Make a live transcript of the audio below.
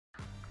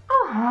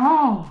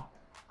Hi,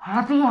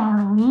 happy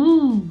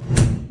Halloween.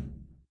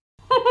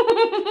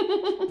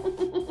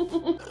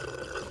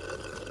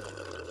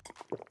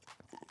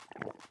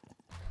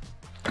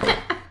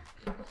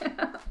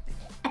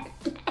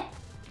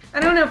 I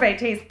don't know if I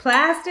taste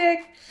plastic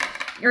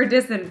or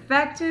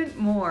disinfectant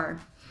more.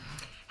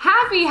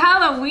 Happy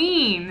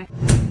Halloween!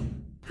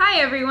 Hi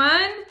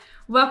everyone!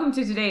 Welcome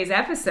to today's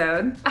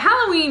episode.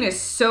 Halloween is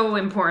so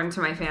important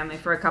to my family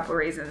for a couple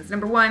reasons.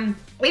 Number one,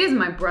 it is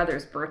my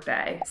brother's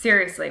birthday.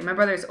 Seriously, my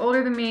brother's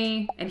older than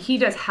me and he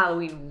does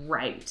Halloween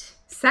right.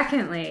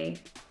 Secondly,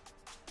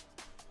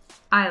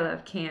 I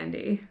love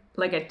candy,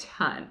 like a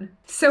ton.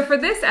 So for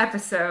this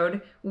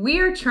episode, we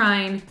are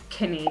trying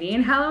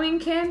Canadian Halloween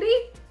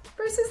candy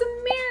versus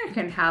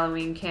American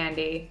Halloween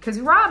candy, because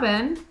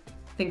Robin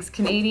thinks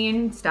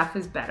Canadian stuff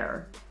is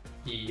better.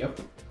 Yep.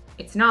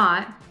 It's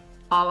not.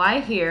 All I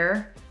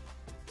hear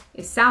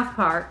is South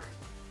Park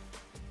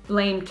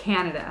blame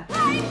Canada.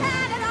 Blame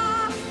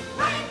Canada!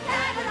 Blame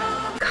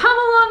Canada! Come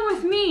along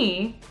with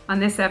me on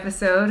this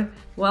episode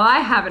while I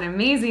have an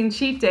amazing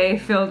cheat day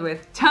filled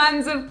with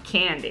tons of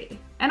candy.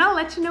 And I'll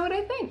let you know what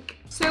I think.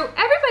 So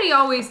everybody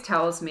always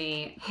tells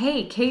me,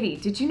 hey, Katie,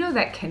 did you know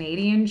that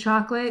Canadian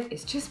chocolate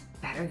is just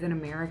better than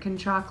American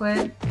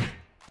chocolate?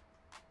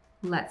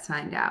 Let's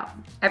find out.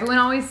 Everyone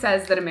always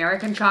says that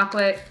American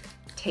chocolate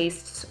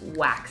tastes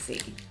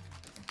waxy.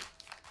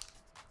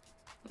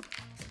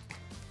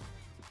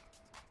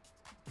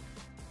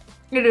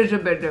 It is a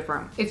bit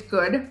different. It's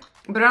good,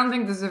 but I don't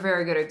think this is a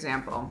very good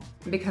example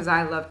because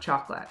I love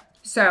chocolate.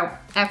 So,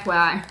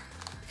 FYI,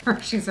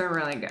 Hershey's are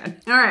really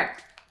good. All right,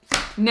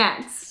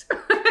 next.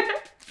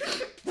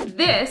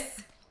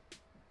 This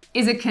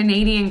is a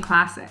Canadian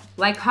classic,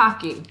 like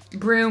hockey,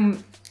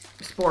 broom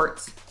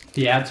sports.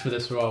 The ads for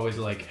this were always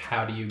like,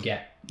 how do you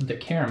get the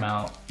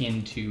caramel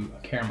into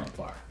a caramel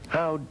bar?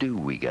 How do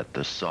we get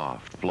the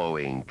soft,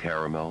 flowing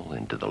caramel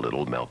into the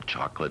little milk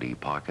chocolatey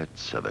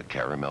pockets of a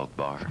caramel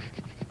bar?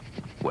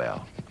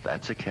 Well,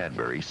 that's a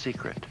Cadbury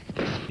secret.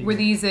 Were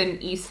these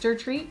an Easter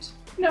treat?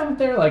 No,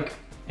 they're like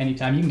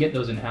anytime. You can get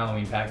those in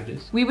Halloween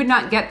packages. We would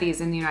not get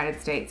these in the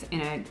United States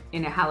in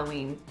a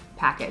Halloween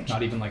package.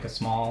 Not even like a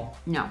small?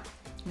 No, it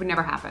would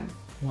never happen.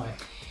 Why?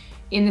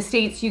 In the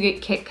States, you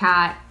get Kit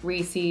Kat,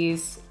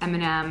 Reese's,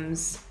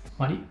 M&M's.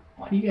 Why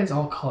do you guys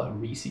all call it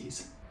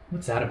Reese's?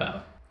 What's that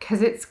about?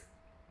 Because it's...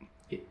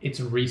 It's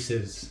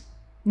Reese's.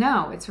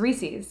 No, it's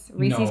Reese's.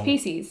 Reese's No.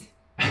 Pieces.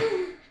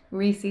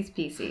 Reese's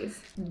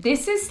Pieces.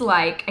 This is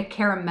like a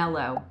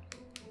caramello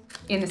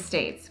in the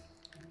States.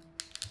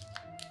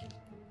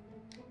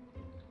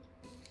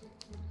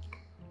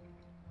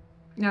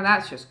 Now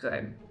that's just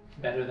good.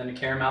 Better than a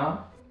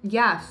caramel?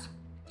 Yes,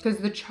 because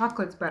the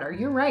chocolate's better.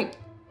 You're right.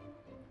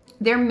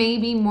 There may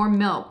be more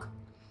milk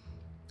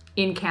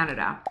in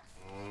Canada.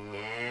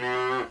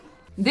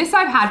 This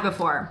I've had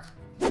before.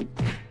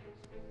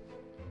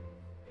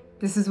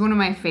 This is one of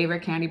my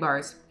favorite candy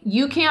bars.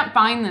 You can't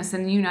find this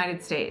in the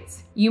United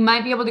States. You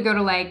might be able to go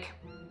to like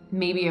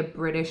maybe a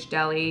British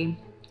deli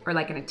or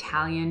like an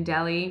Italian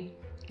deli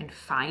and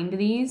find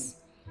these,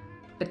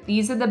 but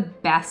these are the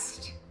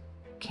best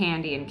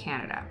candy in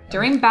Canada.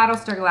 During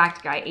Battlestar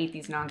Galactica, I ate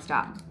these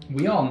nonstop.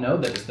 We all know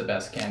that it's the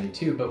best candy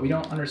too, but we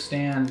don't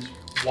understand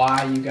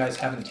why you guys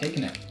haven't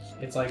taken it.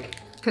 It's like...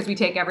 Because we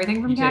take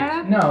everything from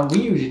Canada? No,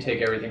 we usually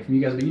take everything from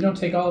you guys, but you don't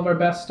take all of our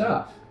best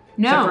stuff.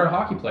 No. Except for our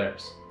hockey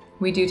players.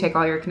 We do take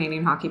all your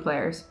Canadian hockey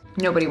players.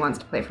 Nobody wants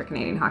to play for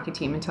Canadian hockey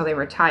team until they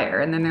retire.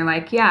 And then they're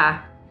like,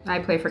 yeah, I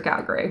play for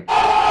Calgary.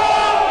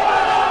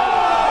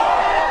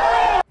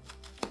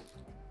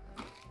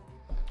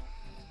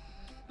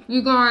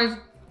 You guys,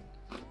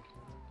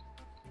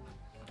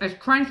 it's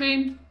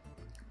crunchy.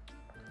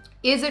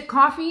 Is it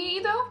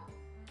coffee-y though?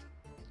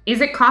 Is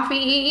it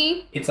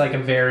coffee-y? It's like a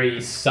very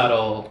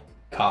subtle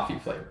coffee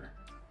flavor.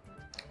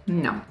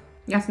 No,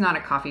 that's not a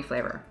coffee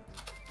flavor.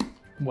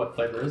 What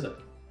flavor is it?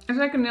 It's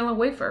like a vanilla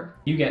wafer.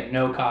 You get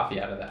no coffee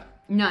out of that.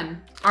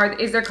 None.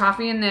 Is there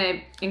coffee in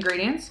the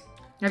ingredients?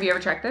 Have you ever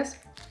checked this?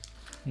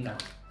 No.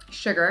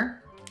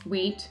 Sugar,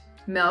 wheat,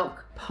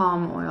 milk,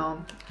 palm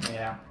oil.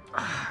 Yeah.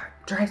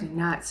 Drives me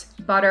nuts.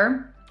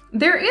 Butter.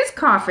 There is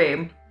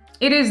coffee.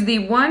 It is the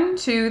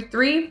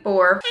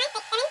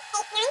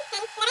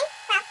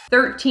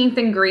 13th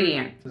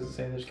ingredient. Does it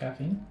say there's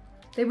caffeine?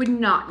 They would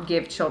not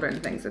give children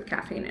things with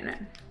caffeine in it.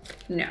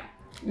 No.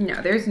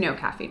 No, there's no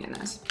caffeine in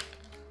this.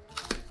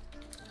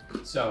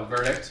 So,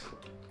 verdict?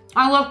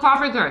 I love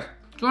coffee crisp.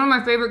 It's one of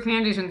my favorite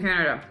candies in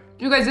Canada.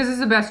 You guys, this is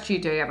the best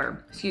cheat day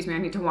ever. Excuse me, I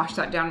need to wash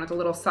that down with a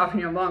little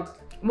Sauvignon Blanc.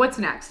 What's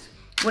next?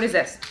 What is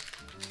this?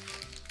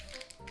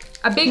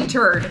 A big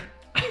turd.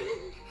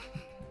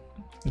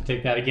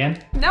 Take that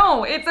again?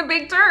 No, it's a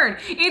big turd.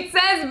 It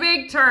says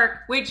Big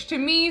Turk, which to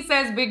me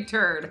says Big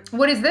Turd.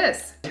 What is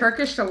this?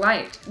 Turkish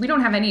Delight. We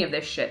don't have any of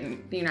this shit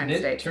in the United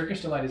States.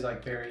 Turkish Delight is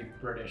like very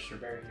British or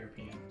very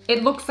European.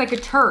 It looks like a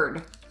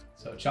turd.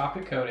 So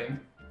chocolate coating.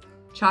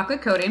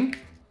 Chocolate coating.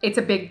 It's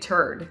a big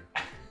turd.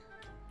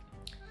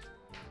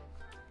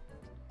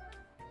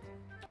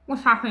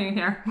 What's happening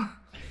here?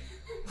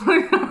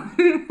 What's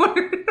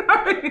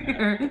happening here?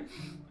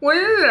 What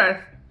is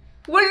this?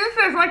 What is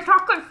this? My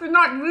chocolate should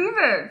not do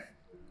this.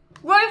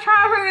 What is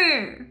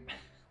happening?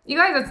 You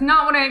guys, that's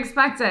not what I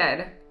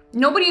expected.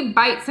 Nobody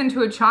bites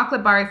into a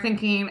chocolate bar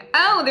thinking,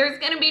 oh, there's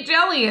gonna be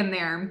jelly in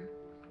there.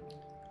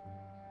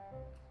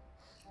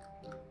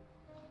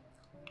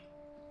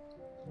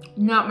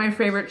 Not my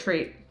favorite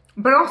treat,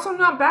 but also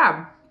not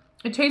bad.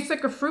 It tastes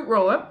like a fruit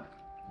roll-up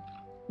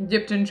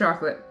dipped in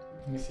chocolate.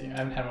 Let me see, I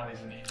haven't had one of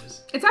these in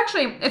ages.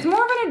 It's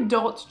more of an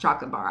adult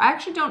chocolate bar.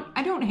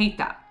 I don't hate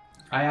that.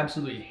 I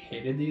absolutely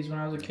hated these when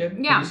I was a kid.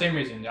 Yeah. For the same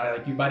reason.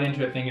 Like you bite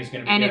into a thing, it's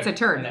gonna be and good, it's a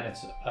turd. And then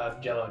it's a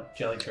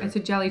jelly turd. It's a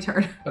jelly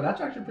turd. But that's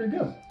actually pretty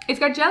good. It's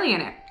got jelly in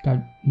it.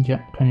 Can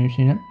you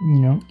see it?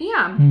 No.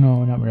 Yeah.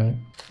 No, not really.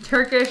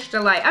 Turkish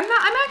delight. I'm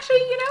actually,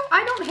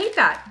 I don't hate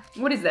that.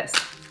 What is this?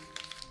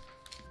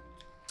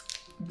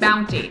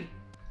 Bounty.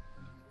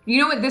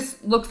 You know what this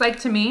looks like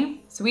to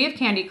me? So we have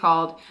candy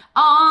called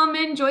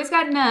Almond Joy's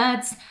got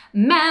nuts,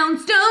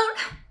 Mounds don't.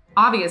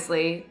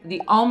 Obviously,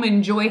 the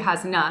Almond Joy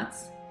has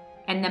nuts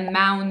and the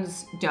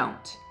Mounds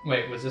don't.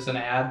 Wait, was this an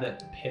ad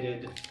that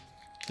pitted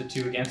the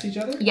two against each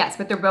other? Yes,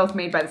 but they're both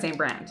made by the same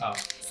brand. Oh.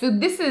 So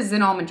this is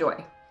an Almond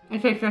Joy.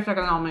 It tastes just like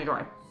an Almond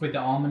Joy. Wait, the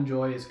Almond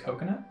Joy is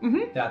coconut?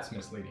 Mm-hmm. That's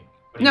misleading.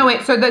 No,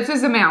 wait, so this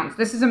is a Mounds.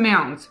 This is a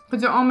Mounds.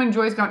 Because the Almond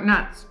Joy's got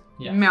nuts.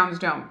 Yeah. Mounds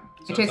don't.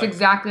 So It tastes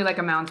exactly like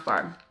a Mounds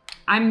bar.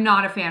 I'm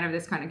not a fan of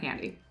this kind of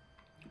candy.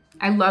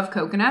 I love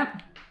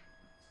coconut.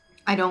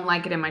 I don't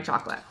like it in my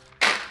chocolate.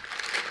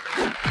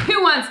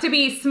 Who wants to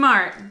be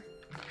smart?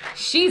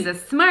 She's a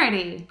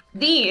smarty.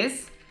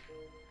 These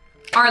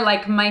are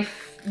like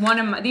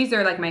these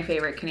are like my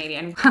favorite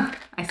Canadian.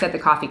 I said the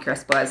coffee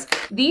crisp was.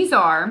 These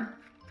are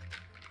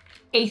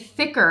a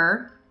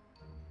thicker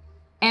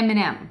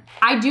M&M.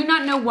 I do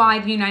not know why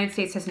the United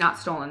States has not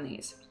stolen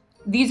these.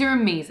 These are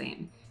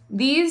amazing.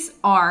 These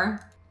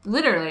are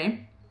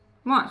literally,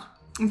 watch,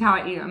 that's how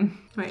I eat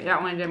them. Wait, that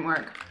one didn't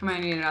work. I'm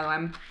gonna need another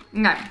one.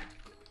 Okay.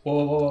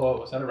 Whoa,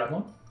 was that a red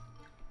one?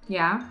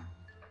 Yeah?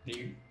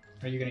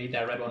 Are you gonna eat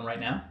that red one right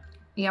now?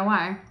 Yeah,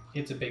 why?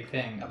 It's a big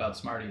thing about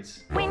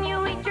Smarties. When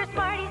you eat your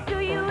Smarties,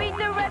 do you eat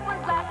the red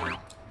ones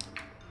last?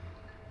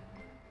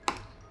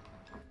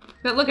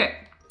 But look at,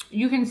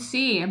 you can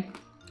see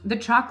the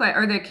chocolate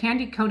or the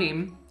candy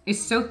coating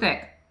is so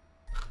thick.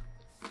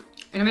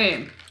 And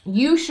amazing.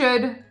 You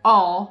should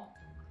all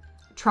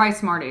try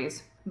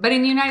Smarties. But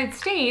in the United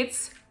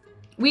States,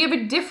 we have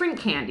a different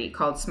candy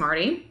called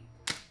Smartie.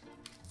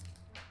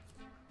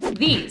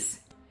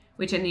 These,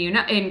 which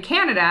in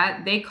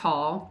Canada, they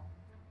call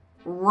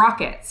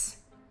Rockets.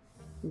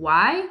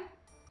 Why?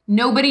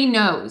 Nobody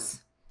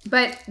knows.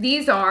 But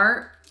these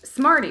are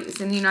Smarties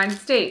in the United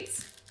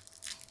States.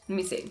 Let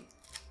me see.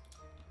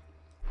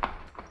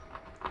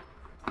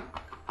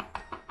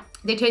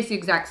 They taste the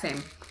exact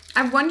same.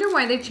 I wonder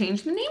why they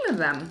changed the name of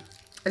them.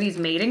 Are these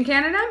made in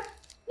Canada?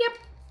 Yep,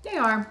 they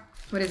are.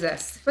 What is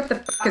this? What the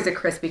fuck is a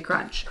Crispy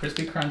Crunch?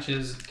 Crispy Crunch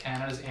is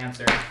Canada's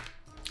answer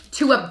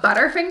to a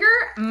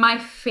Butterfinger, my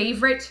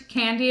favorite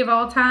candy of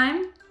all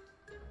time.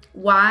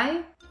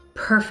 Why?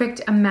 Perfect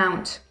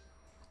amount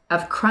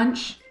of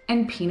crunch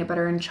and peanut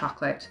butter and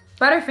chocolate.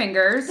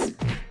 Butterfingers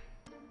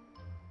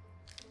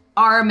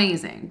are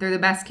amazing. They're the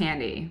best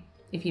candy.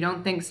 If you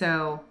don't think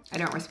so, I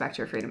don't respect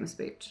your freedom of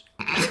speech.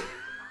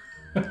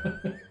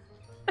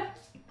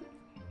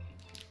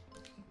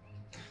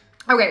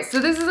 Okay, so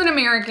this is an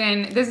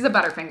American, this is a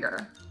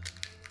Butterfinger.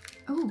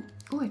 Oh,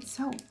 it's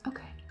so,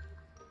 okay.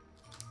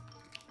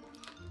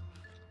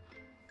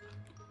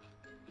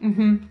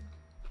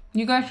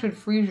 You guys should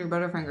freeze your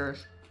Butterfingers.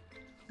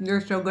 They're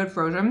so good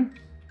frozen.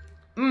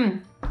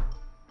 It's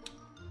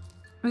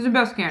the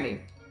best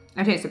candy.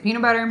 I taste the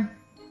peanut butter.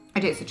 I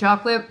taste the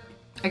chocolate.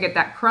 I get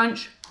that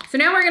crunch. So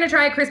now we're gonna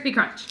try a Crispy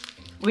Crunch,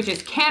 which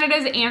is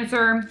Canada's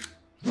answer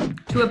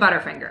to a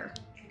Butterfinger.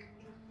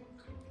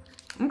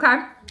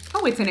 Okay.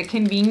 Oh, it's in a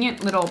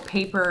convenient little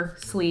paper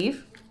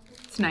sleeve.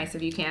 It's nice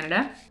of you,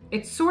 Canada.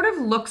 It sort of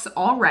looks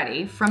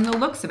already, from the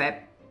looks of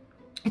it,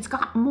 it's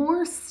got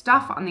more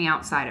stuff on the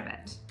outside of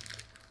it.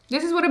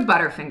 This is what a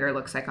Butterfinger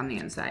looks like on the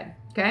inside,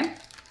 okay?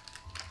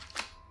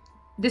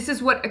 This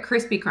is what a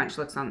Crispy Crunch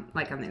looks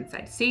like on the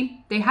inside.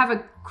 See, they have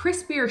a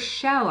crispier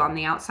shell on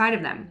the outside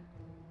of them.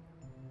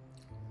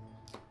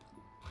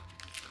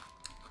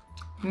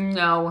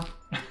 No.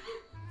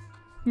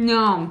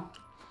 No.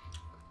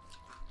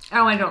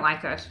 Oh, I don't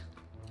like it.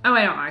 Oh,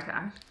 I don't like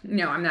that.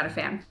 No, I'm not a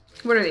fan.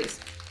 What are these?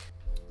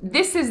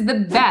 This is the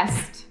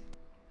best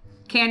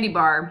candy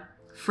bar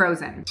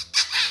frozen.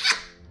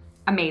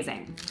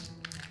 Amazing.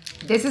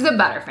 This is a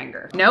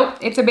Butterfinger. Nope,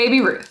 it's a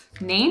Baby Ruth.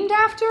 Named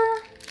after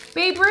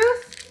Babe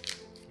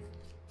Ruth?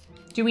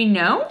 Do we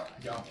know?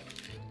 I don't.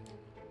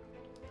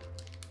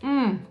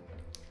 And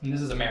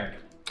this is American.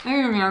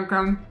 Hey,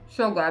 American.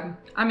 So good.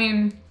 I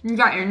mean, you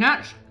got your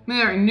nuts, you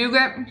got your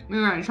nougat,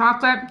 you got your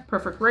chocolate,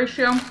 perfect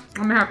ratio.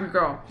 I'm a happy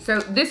girl. So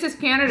this is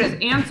Canada's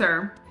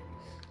answer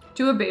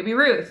to a Baby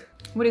Ruth.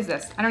 What is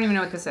this? I don't even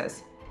know what this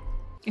is.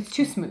 It's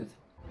too smooth.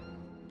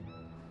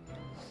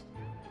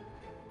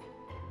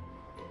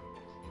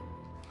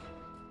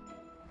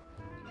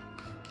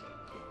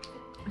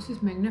 This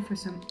is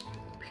magnificent.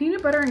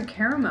 Peanut butter and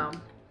caramel.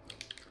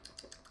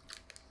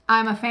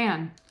 I'm a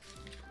fan.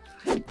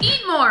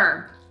 Eat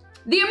more!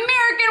 The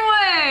American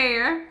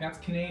way! That's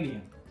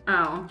Canadian.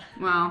 Oh,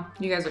 well,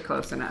 you guys are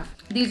close enough.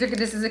 This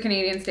is a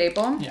Canadian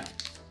staple? Yeah.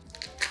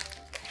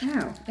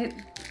 Oh, it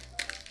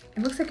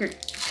looks like a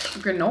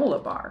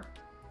granola bar.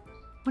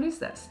 What is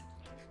this?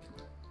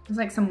 It's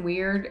like some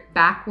weird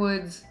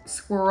backwoods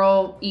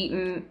squirrel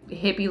eating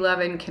hippie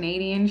loving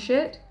Canadian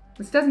shit.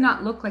 This does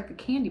not look like a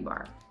candy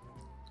bar.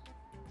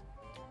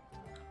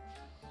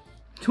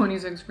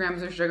 26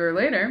 grams of sugar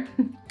later.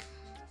 I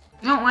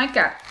don't like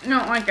that. I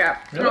don't like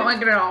that. Really? I don't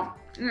like it at all.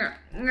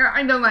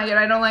 I don't like it.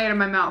 I don't like it in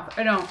my mouth.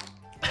 I don't.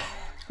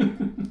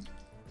 Moon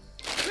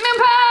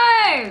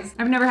pies!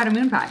 I've never had a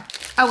moon pie.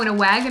 Oh, and a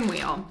wagon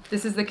wheel.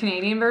 This is the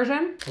Canadian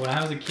version. When I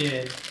was a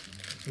kid,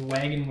 the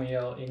wagon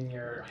wheel in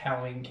your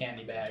Halloween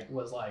candy bag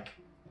was like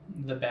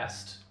the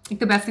best. Like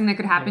the best thing that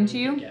could happen to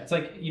you? Yeah, it's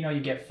like, you know,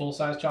 you get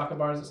full-size chocolate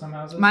bars at some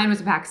houses. Mine was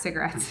a pack of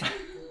cigarettes.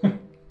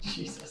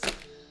 Jesus.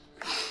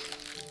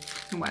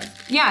 It was.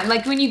 Yeah,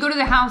 like when you go to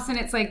the house and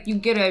it's like you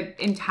get an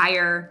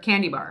entire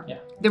candy bar. Yeah.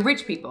 The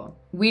rich people.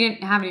 We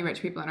didn't have any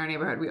rich people in our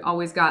neighborhood. We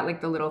always got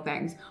like the little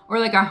things. Or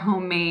like a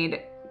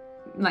homemade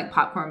like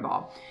popcorn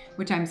ball,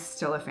 which I'm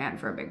still a fan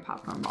for a big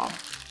popcorn ball.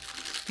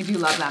 I do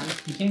love them.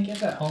 You can't get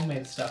that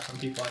homemade stuff from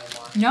people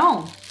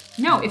anymore.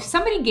 No, if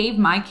somebody gave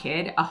my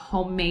kid a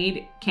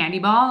homemade candy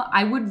ball,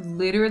 I would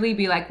literally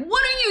be like,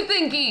 what are you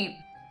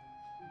thinking?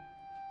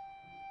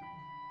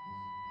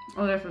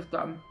 Oh, this is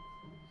good.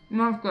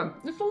 That's good.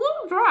 It's a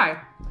little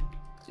dry.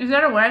 Is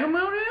that a wagon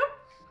wheel to you?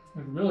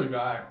 It's really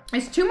dry.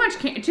 It's too much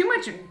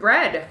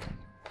bread.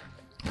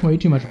 Way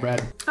too much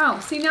bread.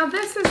 Oh, see now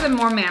this is a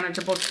more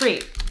manageable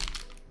treat.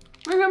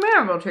 It's a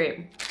manageable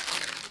treat.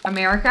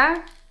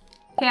 America,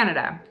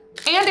 Canada.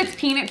 And it's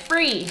peanut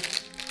free.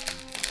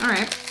 All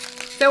right,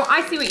 so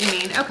I see what you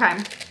mean, okay.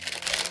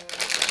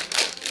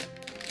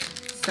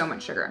 So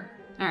much sugar,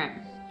 all right.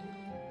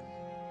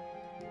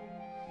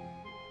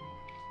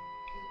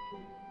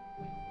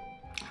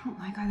 I don't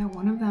like either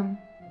one of them.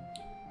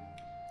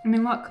 I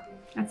mean, look,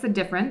 that's the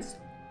difference.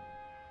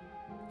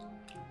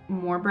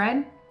 More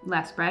bread,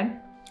 less bread.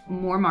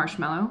 More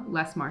marshmallow,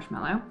 less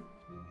marshmallow.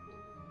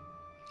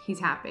 He's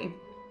happy.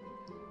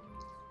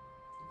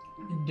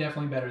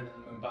 Definitely better than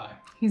the moon pie.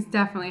 He's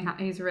definitely,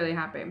 he's really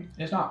happy.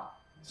 It's not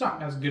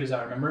as good as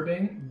I remember it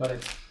being, but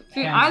it's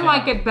See, hands I down.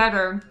 like it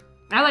better.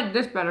 I like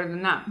this better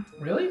than that.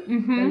 Really?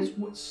 Mm-hmm.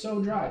 That is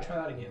so dry. Try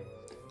that again.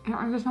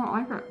 I just don't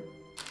like it.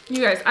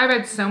 You guys, I've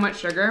had so much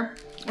sugar.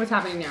 What's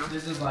happening now?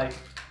 This is like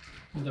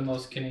the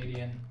most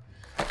Canadian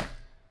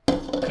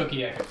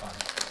cookie I could find.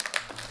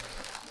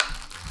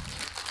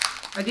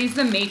 Are these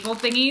the maple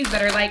thingies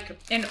that are like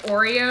an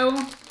Oreo,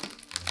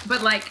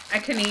 but like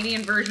a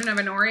Canadian version of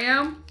an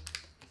Oreo?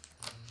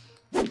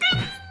 These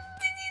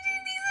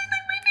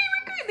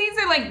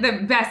are like the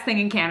best thing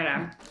in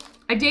Canada.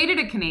 I dated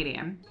a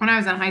Canadian when I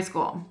was in high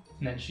school.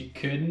 And then she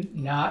couldn't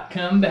not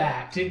come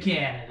back to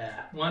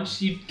Canada. Once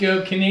she'd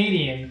go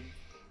Canadian,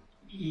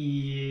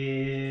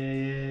 yeah.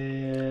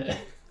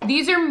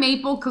 These are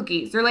maple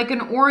cookies. They're like an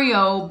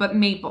Oreo, but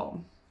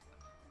maple.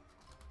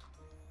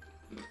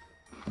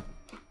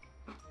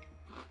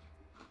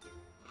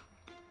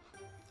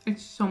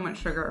 It's so much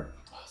sugar.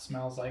 Oh,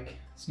 smells like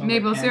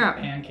Maple syrup.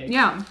 Pancakes.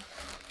 Yeah.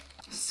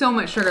 So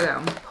much sugar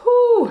though.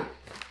 Whew.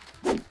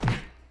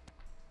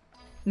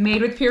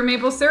 Made with pure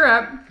maple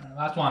syrup.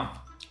 Last one.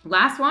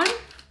 Last one.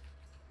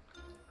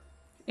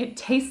 It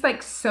tastes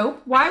like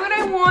soap. Why would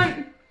I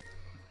want...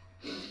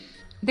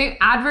 They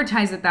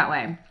advertise it that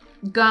way.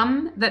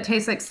 Gum that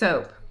tastes like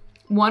soap.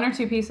 1 or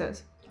 2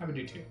 pieces. I would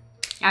do 2.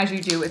 As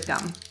you do with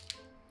gum.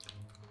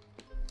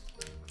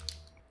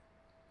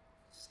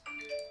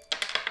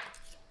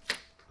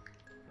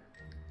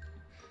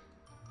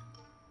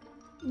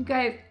 You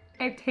guys,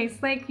 it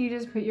tastes like you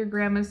just put your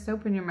grandma's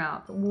soap in your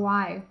mouth.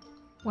 Why?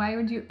 Why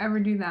would you ever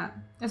do that?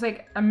 It's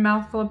like a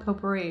mouthful of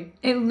potpourri.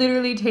 It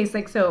literally tastes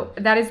like soap.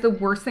 That is the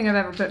worst thing I've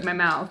ever put in my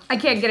mouth. I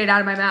can't get it out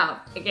of my mouth.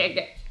 I can't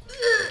get...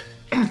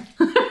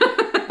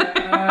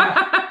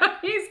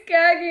 He's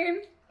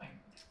gagging.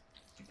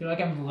 I feel like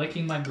I'm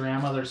licking my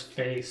grandmother's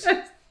face.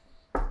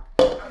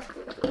 Oh,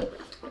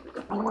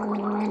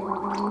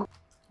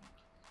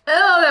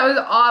 that was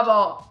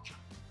awful.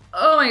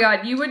 Oh my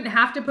God, you wouldn't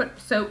have to put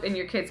soap in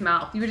your kid's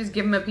mouth. You would just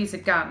give him a piece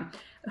of gum.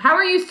 How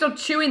are you still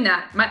chewing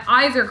that? My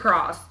eyes are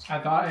crossed. I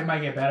thought it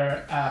might get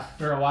better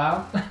after a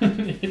while.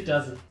 It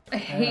doesn't. I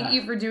hate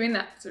you for doing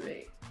that to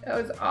me. That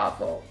was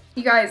awful.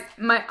 You guys,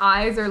 my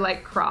eyes are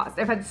like crossed.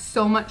 I've had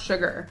so much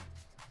sugar.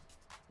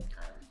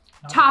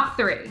 Top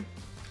 3.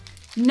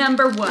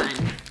 Number 1.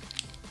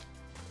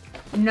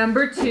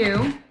 Number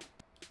 2.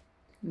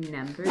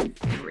 Number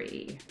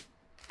 3.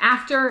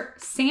 After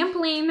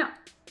sampling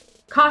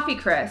Coffee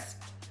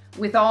Crisp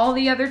with all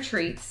the other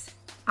treats,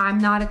 I'm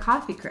not a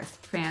Coffee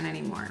Crisp fan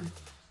anymore.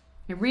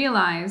 I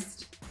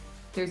realized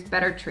there's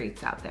better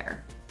treats out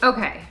there.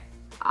 Okay,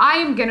 I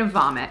am gonna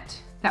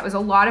vomit. That was a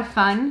lot of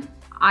fun.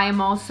 I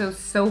am also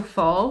so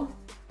full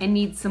and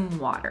need some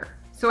water.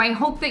 So I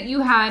hope that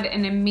you had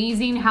an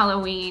amazing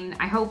Halloween.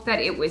 I hope that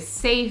it was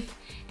safe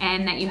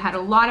and that you had a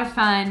lot of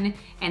fun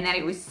and that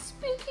it was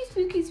spooky,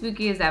 spooky,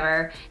 spooky as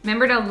ever.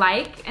 Remember to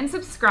like and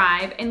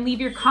subscribe and leave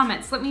your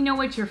comments. Let me know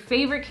what your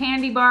favorite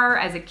candy bar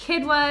as a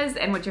kid was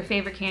and what your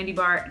favorite candy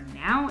bar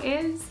now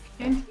is.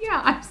 And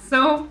yeah,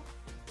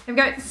 I've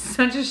got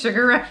such a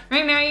sugar rush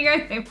right now, you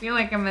guys. I feel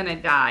like I'm gonna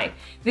die.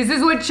 This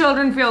is what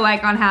children feel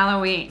like on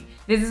Halloween.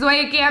 This is why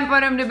you can't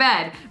put them to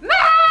bed.